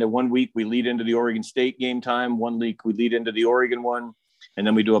rotate kind of. 1 week we lead into the Oregon State game time. 1 week we lead into the Oregon one. And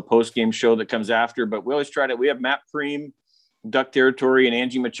then we do a post-game show that comes after. But we always we have Matt Preem, Duck Territory, and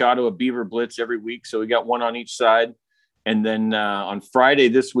Angie Machado, a Beaver Blitz every week. So we got one on each side. And then on Friday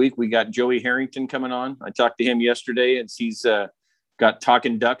this week, we got Joey Harrington coming on. I talked to him yesterday, and he's got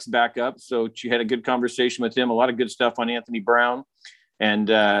Talking Ducks back up. So she had a good conversation with him, a lot of good stuff on Anthony Brown. And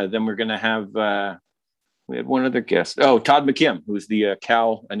then we're going to have, we had one other guest. Oh, Todd McKim, who's the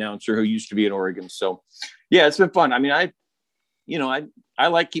Cal announcer who used to be in Oregon. So, yeah, it's been fun. I mean, I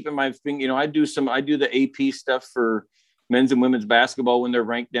like keeping my finger, I do the AP stuff for men's and women's basketball when they're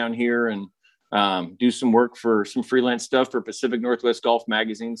ranked down here, and do some work for some freelance stuff for Pacific Northwest Golf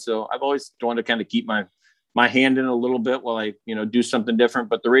Magazine. So I've always wanted to kind of keep my hand in a little bit while I, do something different.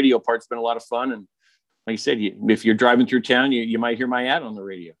 But the radio part's been a lot of fun. And like you said, if you're driving through town, you might hear my ad on the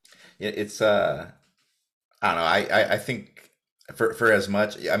radio. Yeah, it's I don't know. I think for as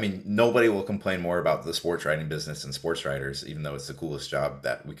much, I mean, nobody will complain more about the sports writing business than sports writers, even though it's the coolest job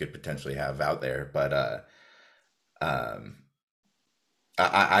that we could potentially have out there. But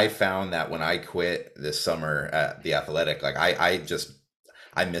I found that when I quit this summer at the Athletic, like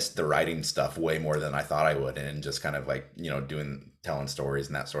I missed the writing stuff way more than I thought I would, and just kind of like, telling stories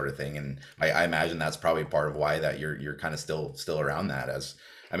and that sort of thing. And I imagine that's probably part of why that you're kind of still around that. As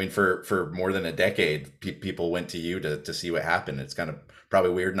I mean, for more than a decade, people went to you to see what happened. It's kind of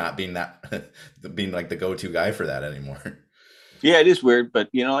probably weird not being being like the go-to guy for that anymore. Yeah, it is weird, but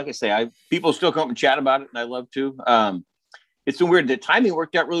like I say, people still come up and chat about it, and I love to. It's been weird. The timing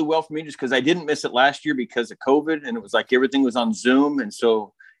worked out really well for me just because I didn't miss it last year because of COVID, and it was like everything was on Zoom. And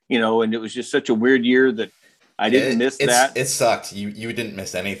so, and it was just such a weird year that I didn't miss that. It sucked. You didn't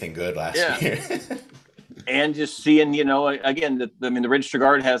miss anything good last year. And just seeing, again, the Register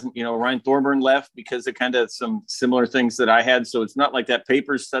Guard hasn't, Ryan Thorburn left because of kind of some similar things that I had. So it's not like that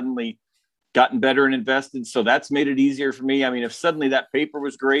paper's suddenly gotten better and invested. So that's made it easier for me. I mean, if suddenly that paper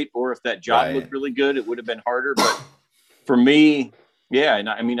was great, or if that job looked really good, it would have been harder. But for me, yeah. And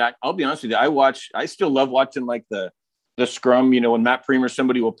I mean, I'll be honest with you. I still love watching like the scrum, when Matt Preem or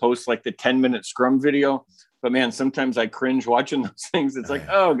somebody will post like the 10-minute scrum video, but man, sometimes I cringe watching those things. It's like,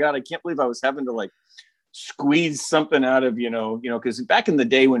 oh God, I can't believe I was having to like squeeze something out of, cause back in the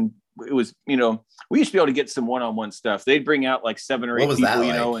day when it was, we used to be able to get some one-on-one stuff. They'd bring out like 7 or 8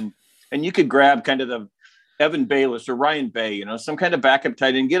 people, and you could grab kind of the Evan Bayless or Ryan Bay, some kind of backup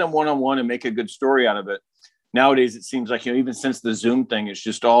tight end, get them one-on-one and make a good story out of it. Nowadays, it seems like, even since the Zoom thing, it's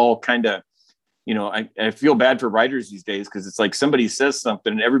just all kind of, I feel bad for writers these days because it's like somebody says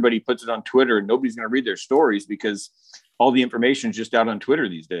something and everybody puts it on Twitter and nobody's going to read their stories because all the information is just out on Twitter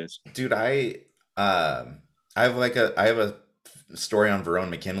these days. Dude, I have a story on Verone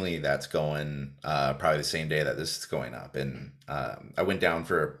McKinley that's going probably the same day that this is going up, and I went down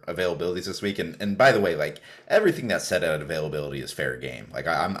for availabilities this week, and by the way, like everything that's said at availability is fair game. Like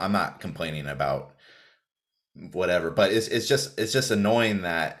I'm not complaining about whatever, but it's just annoying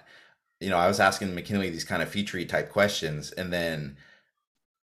that I was asking McKinley these kind of featurey type questions, and then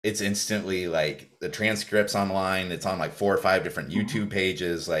it's instantly like the transcripts online. It's on like 4 or 5 different YouTube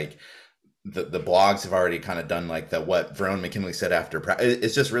pages. Like the blogs have already kind of done like what Verone McKinley said after.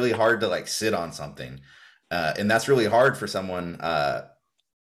 It's just really hard to like sit on something, and that's really hard for someone.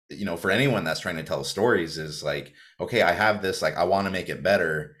 For anyone that's trying to tell stories is like, okay, I have this, like I want to make it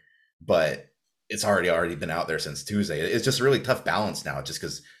better, but it's already been out there since Tuesday. It's just a really tough balance now, just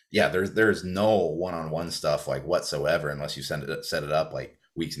because, yeah, there's no one-on-one stuff like whatsoever unless you set it up like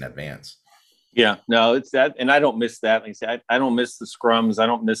weeks in advance. Yeah, no, it's that, and I don't miss that. Like I said, I don't miss the scrums. I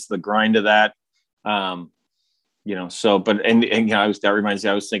don't miss the grind of that. So, but that reminds me.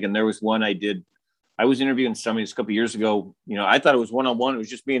 I was thinking there was one I did I was interviewing somebody a couple of years ago. I thought it was one on one. It was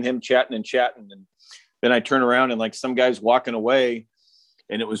just me and him chatting and chatting, and then I turn around and like some guy's walking away,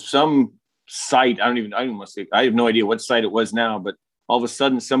 and it was some site. I don't even want to say. I have no idea what site it was now, but all of a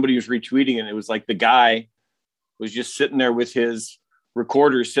sudden somebody was retweeting, and it was like the guy was just sitting there with his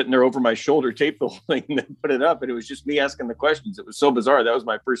recorder sitting there over my shoulder, taped the whole thing, and then put it up. And it was just me asking the questions. It was so bizarre. That was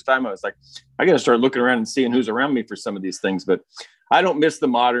my first time. I was like, I got to start looking around and seeing who's around me for some of these things. But I don't miss the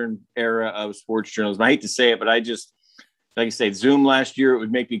modern era of sports journalism. I hate to say it, but I just, like I say, Zoom last year, it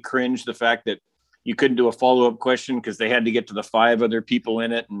would make me cringe the fact that you couldn't do a follow-up question because they had to get to the 5 other people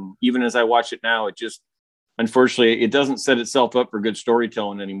in it. And even as I watch it now, it just, unfortunately, it doesn't set itself up for good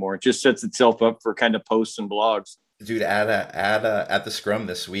storytelling anymore. It just sets itself up for kind of posts and blogs. Dude, at the scrum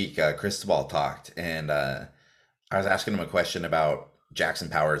this week, Cristobal talked, and I was asking him a question about Jackson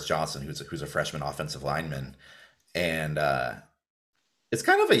Powers Johnson, who's a freshman offensive lineman, and it's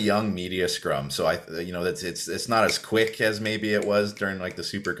kind of a young media scrum, so it's not as quick as maybe it was during like the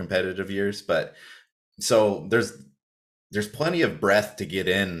super competitive years, but so there's plenty of breath to get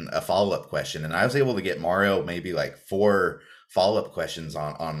in a follow-up question, and I was able to get Mario maybe like 4 follow-up questions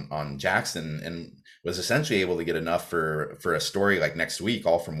on Jackson, and was essentially able to get enough for a story like next week,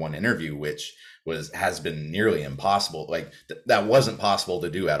 all from one interview, which has been nearly impossible. Like that wasn't possible to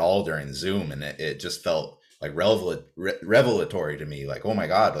do at all during Zoom, and it just felt like revelatory to me. Like, oh my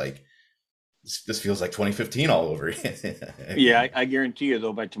God, like this feels like 2015 all over again. Yeah, I guarantee you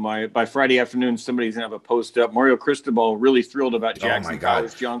though, by Friday afternoon, somebody's gonna have a post up. Mario Cristobal really thrilled about Oh my Jackson God,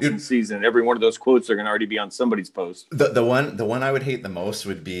 Powers Johnson's dude. season. Every one of those quotes are gonna already be on somebody's post. The one I would hate the most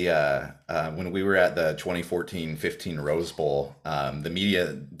would be when we were at the 2014-15 Rose Bowl, the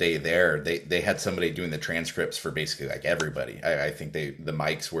media day there, they had somebody doing the transcripts for basically like everybody. I think the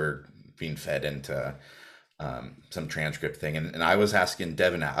mics were being fed into some transcript thing, and I was asking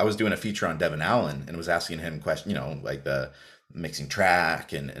Devin. I was doing a feature on Devin Allen and was asking him question, like the mixing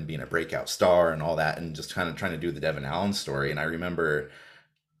track and being a breakout star and all that, and just kind of trying to do the Devin Allen story. And I remember,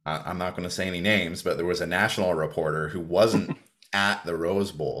 I'm not going to say any names, but there was a national reporter who wasn't at the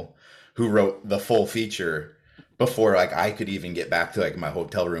Rose Bowl who wrote the full feature before like I could even get back to like my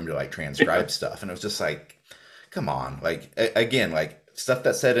hotel room to like transcribe stuff. And it was just like, come on, like again, like stuff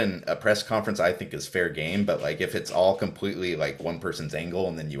that's said in a press conference I think is fair game, but like if it's all completely like one person's angle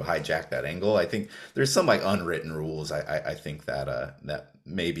and then you hijack that angle, I think there's some like unwritten rules I think that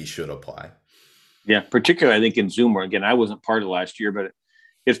maybe should apply. Yeah, particularly I think in Zoom, where again I wasn't part of last year, but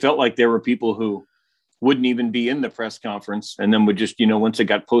it felt like there were people who wouldn't even be in the press conference, and then would just, once it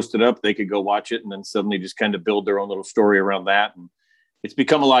got posted up, they could go watch it, and then suddenly just kind of build their own little story around that. And it's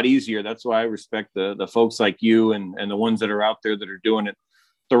become a lot easier. That's why I respect the folks like you and the ones that are out there that are doing it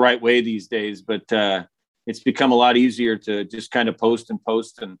the right way these days. But it's become a lot easier to just kind of post and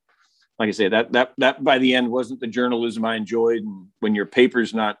post. And like I say, that by the end wasn't the journalism I enjoyed. And when your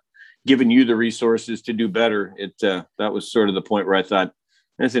paper's not giving you the resources to do better, that was sort of the point where I thought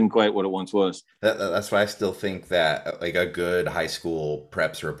this isn't quite what it once was. That's why I still think that like a good high school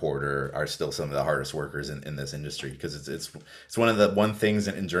preps reporter are still some of the hardest workers in this industry, because it's one of the one things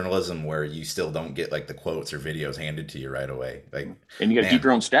in journalism where you still don't get like the quotes or videos handed to you right away. Like, And you got to keep man,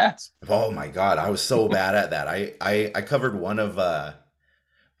 your own stats. oh my God, I was so bad at that. I covered one of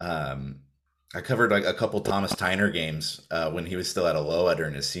um I covered like a couple Thomas Tyner games when he was still at Aloha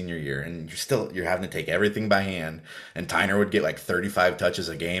during his senior year, and you're having to take everything by hand. And Tyner would get like 35 touches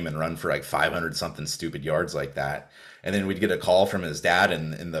a game and run for like 500 something stupid yards like that. And then we'd get a call from his dad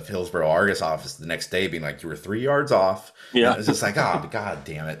in the Hillsboro Argus office the next day, being like, "You were 3 yards off." And it Yeah. was just like, oh God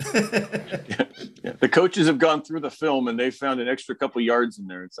damn it. Yeah. The coaches have gone through the film and they found an extra couple yards in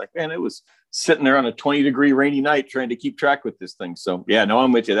there. It's like, man, it was sitting there on a 20-degree rainy night trying to keep track with this thing. So yeah, no,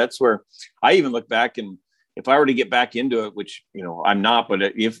 I'm with you. That's where I even look back, and if I were to get back into it, which, I'm not, but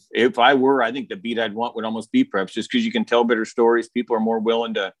if I were, I think the beat I'd want would almost be preps, just because you can tell better stories. People are more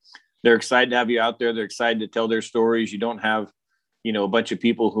willing to, they're excited to have you out there. They're excited to tell their stories. You don't have, a bunch of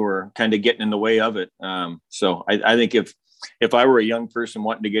people who are kind of getting in the way of it. So I think if I were a young person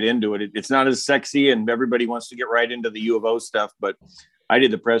wanting to get into it, it's not as sexy, and everybody wants to get right into the U of O stuff. But I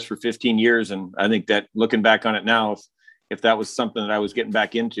did the press for 15 years. And I think that looking back on it now, if that was something that I was getting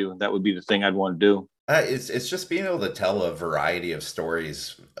back into, that would be the thing I'd want to do. It's just being able to tell a variety of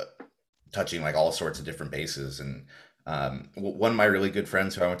stories, touching like all sorts of different bases. And one of my really good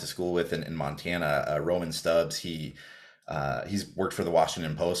friends who I went to school with in Montana, Roman Stubbs, he's worked for the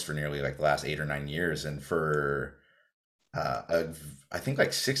Washington Post for nearly like the last 8 or 9 years, and for I think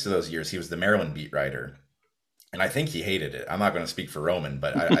like 6 of those years he was the Maryland beat writer. And I think he hated it. I'm not going to speak for Roman,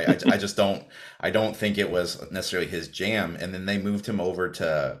 but I just don't think it was necessarily his jam. And then they moved him over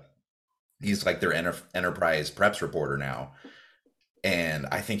to He's like their enterprise preps reporter now. And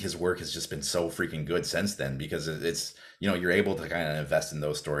I think his work has just been so freaking good since then, because it's, you're able to kind of invest in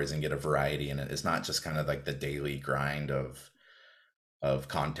those stories and get a variety in it. It's not just kind of like the daily grind of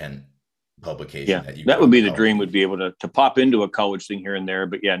content publication Yeah, that you that get would on the be the college dream, would beat. be able to pop into a college thing here and there,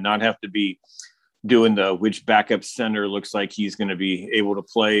 but yeah, not have to be doing the which backup center looks like he's going to be able to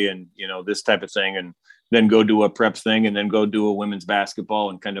play, and this type of thing, and then go do a prep thing and then go do a women's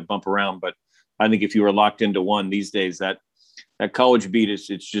basketball and kind of bump around. But I think if you were locked into one these days, that college beat is,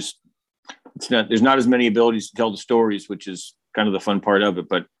 it's not, there's not as many abilities to tell the stories, which is kind of the fun part of it.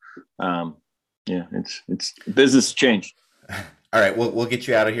 But yeah, it's business change. All right, we'll get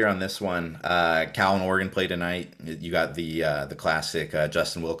you out of here on this one. Cal and Oregon play tonight. You got the classic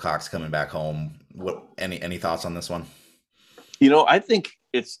Justin Wilcox coming back home. What any thoughts on this one? I think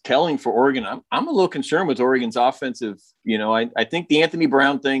it's telling for Oregon. I'm a little concerned with Oregon's offensive. I think the Anthony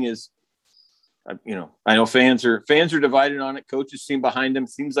Brown thing is, I know fans are divided on it. Coaches seem behind him.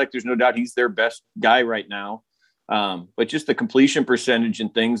 Seems like there's no doubt he's their best guy right now. But just the completion percentage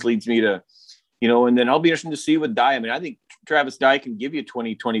and things leads me to, and then I'll be interested to see with Dye. I mean, I think Travis Dye can give you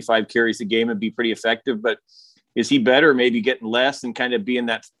 20, 25 carries a game and be pretty effective, but is he better maybe getting less and kind of being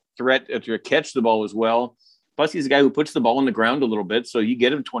that threat to catch the ball as well? Plus, he's a guy who puts the ball on the ground a little bit. So you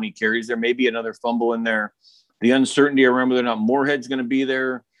get him 20 carries. There may be another fumble in there. The uncertainty around whether or not Moorhead's going to be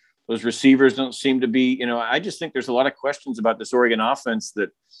there. Those receivers don't seem to be, I just think there's a lot of questions about this Oregon offense that,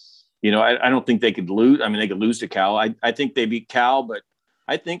 I don't think they could lose. I mean, they could lose to Cal. I think they beat Cal, but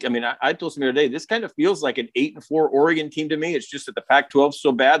I think, I told somebody today, this kind of feels like an 8-4 Oregon team to me. It's just that the Pac-12 is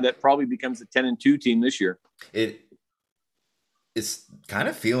so bad that probably becomes a 10-2 team this year. It's kind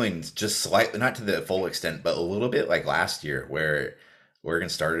of feeling just slightly, not to the full extent, but a little bit like last year, where Oregon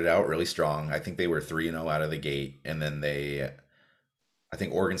started out really strong. I think they were 3-0 out of the gate, and then I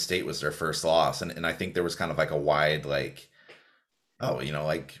think Oregon State was their first loss, and I think there was kind of like a wide like, oh,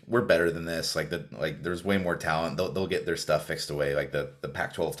 like we're better than this. Like there's way more talent. They'll get their stuff fixed away. Like the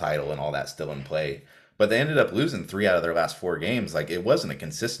Pac-12 title and all that still in play. But they ended up losing 3 out of their last 4 games. Like it wasn't a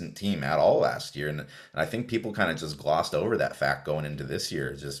consistent team at all last year, and I think people kind of just glossed over that fact going into this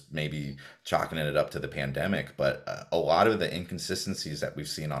year, just maybe chalking it up to the pandemic. But a lot of the inconsistencies that we've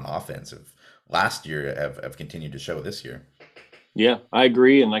seen on offensive last year have continued to show this year. Yeah, I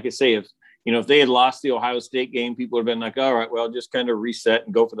agree. And like I say, if they had lost the Ohio State game, people would have been like, all right, well, just kind of reset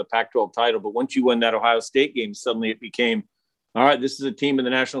and go for the Pac-12 title. But once you win that Ohio State game, suddenly it became, all right, this is a team in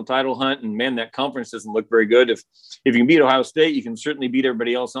the national title hunt. And man, that conference doesn't look very good. If you can beat Ohio State, you can certainly beat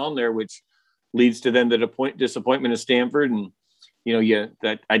everybody else on there, which leads to then the disappointment of Stanford. And,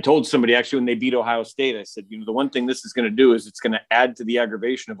 that I told somebody actually when they beat Ohio State, I said, the one thing this is going to do is it's going to add to the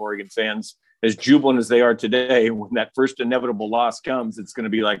aggravation of Oregon fans, as jubilant as they are today. When that first inevitable loss comes, it's going to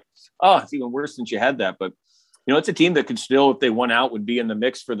be like, oh, it's even worse since you had that. But, it's a team that could still, if they won out, would be in the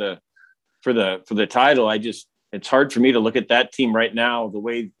mix for the title. It's hard for me to look at that team right now, the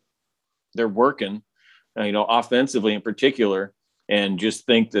way they're working, offensively in particular, and just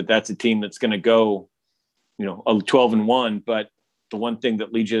think that that's a team that's going to go, 12-1. But the one thing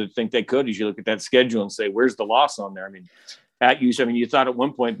that leads you to think they could is you look at that schedule and say, where's the loss on there? You thought at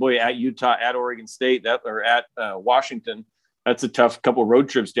one point, boy, at Utah, at Oregon State, or at Washington, that's a tough couple road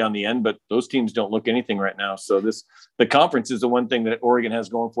trips down the end, but those teams don't look anything right now. So the conference is the one thing that Oregon has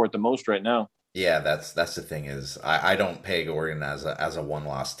going for it the most right now. Yeah, that's the thing is I don't peg Oregon as a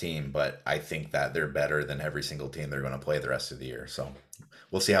one-loss team, but I think that they're better than every single team they're going to play the rest of the year. So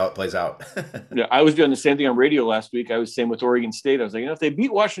we'll see how it plays out. Yeah, I was doing the same thing on radio last week. I was saying with Oregon State, I was like, if they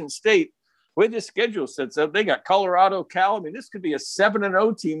beat Washington State, the way this schedule sets up, they got Colorado, Cal. This could be a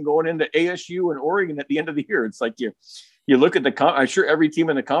 7-0 team going into ASU and Oregon at the end of the year. It's like you look at I'm sure every team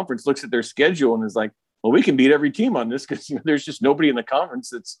in the conference looks at their schedule and is like, well, we can beat every team on this because there's just nobody in the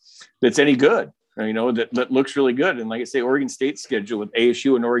conference that's any good, that looks really good. And like I say, Oregon State's schedule with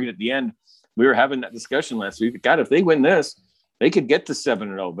ASU and Oregon at the end, we were having that discussion last week. God, if they win this, they could get to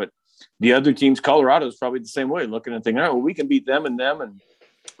 7-0. But the other teams, Colorado is probably the same way, looking and thinking, all right, well, we can beat them. And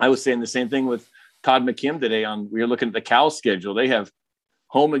I was saying the same thing with Todd McKim today we were looking at the Cal schedule. They have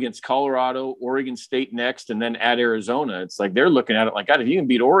home against Colorado, Oregon State next, and then at Arizona. It's like they're looking at it like, God, if you can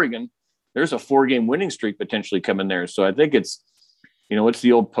beat Oregon, there's a 4-game winning streak potentially coming there. So I think it's, what's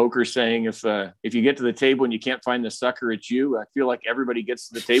the old poker saying? If you get to the table and you can't find the sucker, it's you. I feel like everybody gets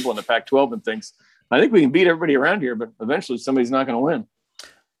to the table in the Pac-12 and thinks, I think we can beat everybody around here, but eventually somebody's not going to win.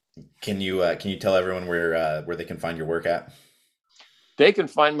 Can you tell everyone where they can find your work at? They can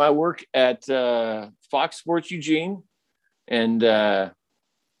find my work at Fox Sports Eugene, and I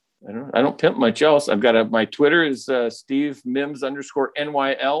don't pimp much else. I've got my Twitter is Steve Mims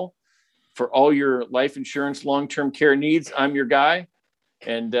 _NYL. for all your life insurance, long-term care needs, I'm your guy.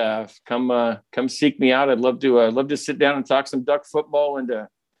 And come seek me out. I'd love to sit down and talk some duck football and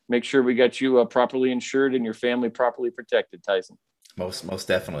make sure we got you properly insured and your family properly protected, Tyson. Most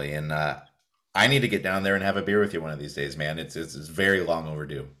definitely. And I need to get down there and have a beer with you one of these days, man. It's very long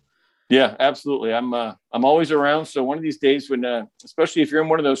overdue. Yeah, absolutely. I'm always around. So one of these days, when especially if you're in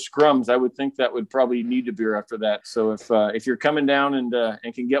one of those scrums, I would think that would probably need a beer after that. So if you're coming down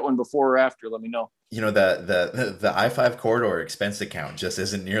and can get one before or after, let me know. The I-5 corridor expense account just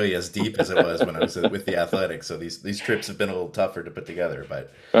isn't nearly as deep as it was when I was with the Athletics. So these trips have been a little tougher to put together.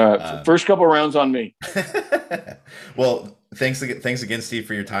 But first couple rounds on me. Well, thanks again, Steve,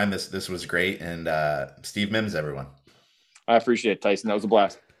 for your time. This was great. And Steve Mims, everyone. I appreciate it, Tyson. That was a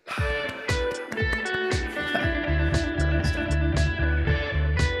blast.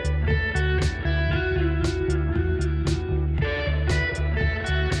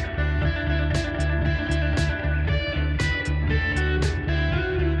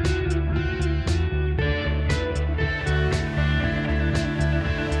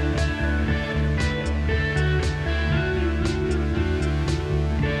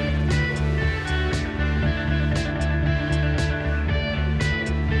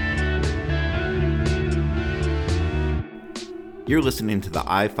 You're listening to the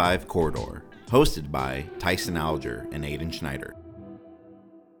I-5 Corridor, hosted by Tyson Alger and Aiden Schneider.